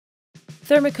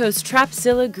Thermoco's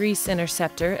Trapzilla Grease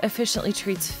Interceptor efficiently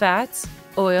treats fats,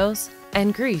 oils,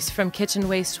 and grease from kitchen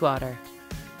wastewater.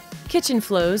 Kitchen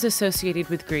flows associated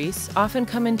with grease often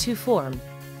come in two forms: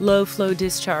 low flow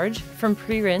discharge from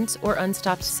pre-rinse or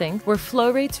unstopped sink, where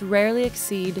flow rates rarely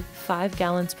exceed 5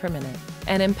 gallons per minute,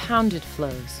 and impounded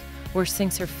flows, where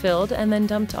sinks are filled and then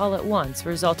dumped all at once,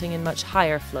 resulting in much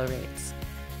higher flow rates.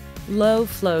 Low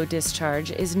flow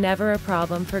discharge is never a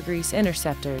problem for grease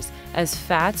interceptors, as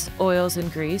fats, oils,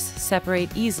 and grease separate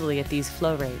easily at these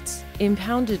flow rates.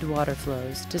 Impounded water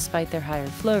flows, despite their higher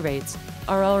flow rates,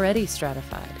 are already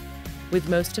stratified, with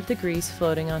most of the grease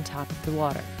floating on top of the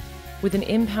water. With an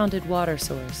impounded water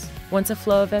source, once a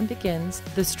flow event begins,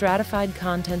 the stratified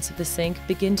contents of the sink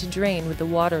begin to drain with the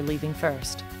water leaving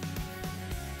first.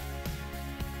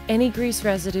 Any grease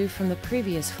residue from the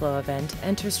previous flow event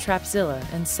enters Trapzilla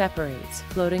and separates,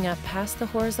 floating up past the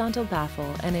horizontal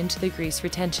baffle and into the grease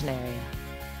retention area.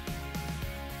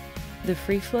 The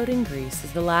free-floating grease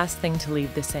is the last thing to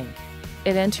leave the sink.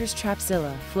 It enters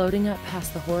Trapzilla, floating up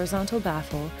past the horizontal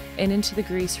baffle and into the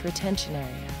grease retention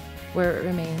area, where it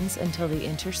remains until the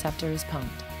interceptor is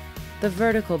pumped. The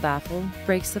vertical baffle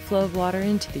breaks the flow of water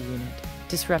into the unit,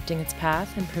 disrupting its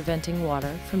path and preventing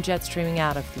water from jet streaming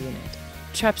out of the unit.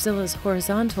 Trapzilla's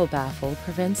horizontal baffle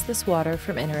prevents this water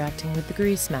from interacting with the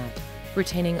grease mat,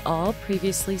 retaining all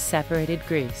previously separated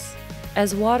grease.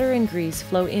 As water and grease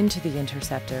flow into the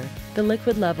interceptor, the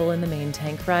liquid level in the main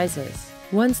tank rises.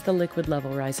 Once the liquid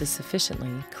level rises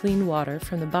sufficiently, clean water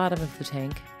from the bottom of the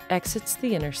tank exits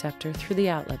the interceptor through the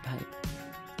outlet pipe.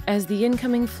 As the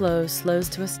incoming flow slows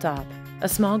to a stop, a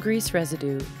small grease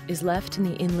residue is left in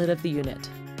the inlet of the unit.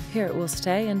 Here it will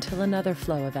stay until another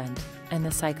flow event, and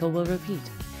the cycle will repeat.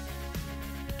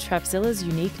 Trapzilla's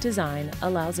unique design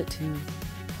allows it to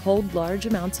hold large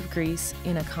amounts of grease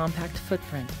in a compact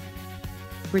footprint,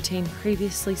 retain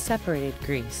previously separated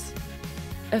grease,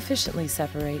 efficiently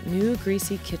separate new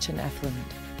greasy kitchen effluent,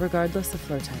 regardless of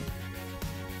flow type.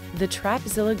 The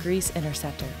Trapzilla Grease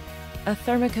Interceptor, a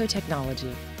Thermoco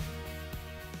technology.